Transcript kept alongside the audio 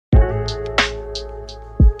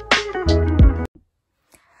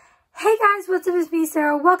what's up? It's me,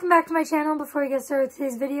 Sarah. Welcome back to my channel. Before we get started with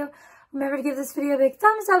today's video, remember to give this video a big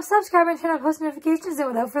thumbs up, subscribe, and turn on post notifications. And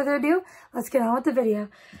without further ado, let's get on with the video.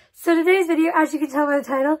 So today's video, as you can tell by the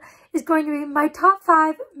title, is going to be my top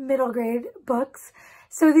 5 middle grade books.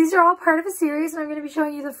 So these are all part of a series, and I'm going to be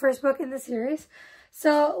showing you the first book in the series.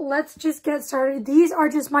 So let's just get started. These are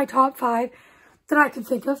just my top 5 that I can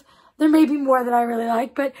think of. There may be more that I really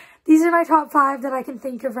like, but these are my top 5 that I can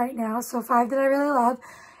think of right now. So 5 that I really love.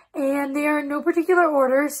 And they are in no particular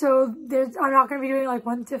order, so I'm not going to be doing like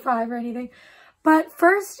 1 to 5 or anything. But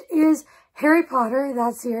first is Harry Potter,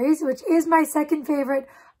 that series, which is my second favorite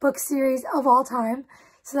book series of all time.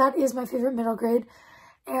 So that is my favorite middle grade.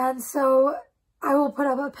 And so I will put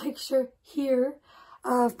up a picture here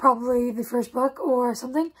of probably the first book or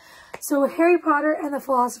something. So Harry Potter and the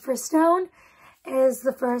Philosopher's Stone is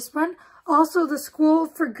the first one. Also, The School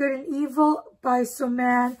for Good and Evil by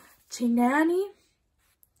Soman Chinani.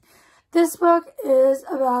 This book is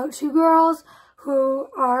about 2 girls who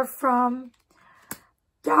are from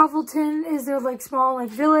Gavelton, is their like small like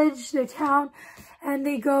village, their town, and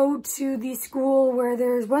they go to the school where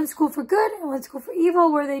there's one school for good and one school for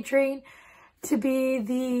evil, where they train to be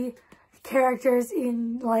the characters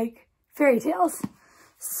in like fairy tales.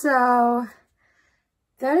 So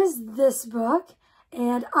that is this book,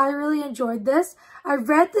 and I really enjoyed this. I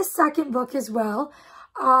read the second book as well.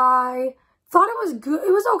 I thought it was good.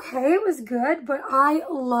 It was okay. It was good, but I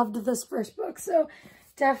loved this first book, so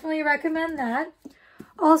definitely recommend that.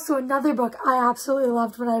 Also, another book I absolutely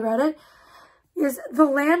loved when I read it is The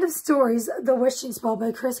Land of Stories, The Wishing Spell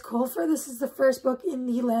by Chris Colfer. This is the first book in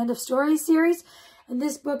the Land of Stories series, and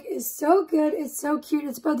this book is so good. It's so cute.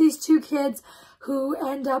 It's about these 2 kids who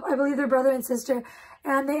end up, I believe they're brother and sister,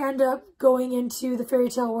 and they end up going into the fairy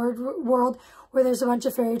tale world where there's a bunch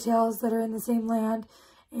of fairy tales that are in the same land.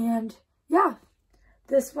 And yeah,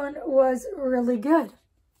 this one was really good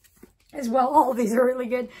as well. All of these are really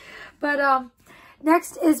good. But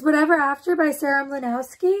next is Whatever After by Sarah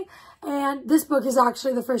Mlynowski. And this book is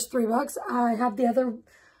actually the first 3 books. I have the other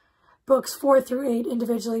books 4 through 8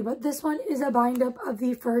 individually, but this one is a bind up of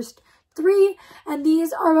the first 3. And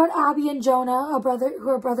these are about Abby and Jonah, who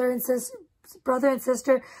are brother and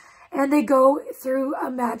sister, and they go through a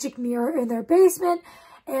magic mirror in their basement,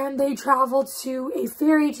 and they travel to a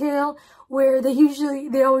fairy tale where they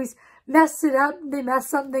always mess it up. They mess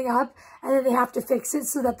something up, and then they have to fix it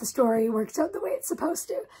so that the story works out the way it's supposed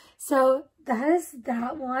to. So that is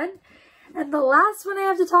that one. And the last one I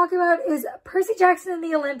have to talk about is Percy Jackson and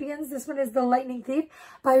the Olympians. This one is The Lightning Thief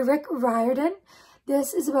by Rick Riordan.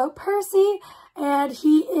 This is about Percy, and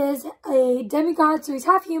he is a demigod, so he's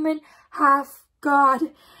half human, half god.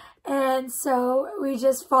 And so we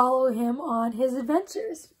just follow him on his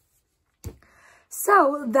adventures.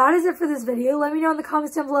 So that is it for this video. Let me know in the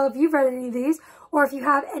comments down below if you've read any of these, or if you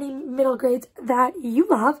have any middle grades that you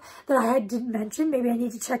love that I didn't mention. Maybe I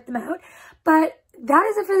need to check them out. But that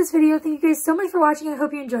is it for this video. Thank you guys so much for watching. I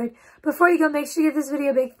hope you enjoyed. Before you go, make sure you give this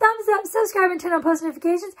video a big thumbs up, subscribe, and turn on post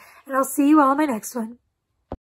notifications. And I'll see you all in my next one.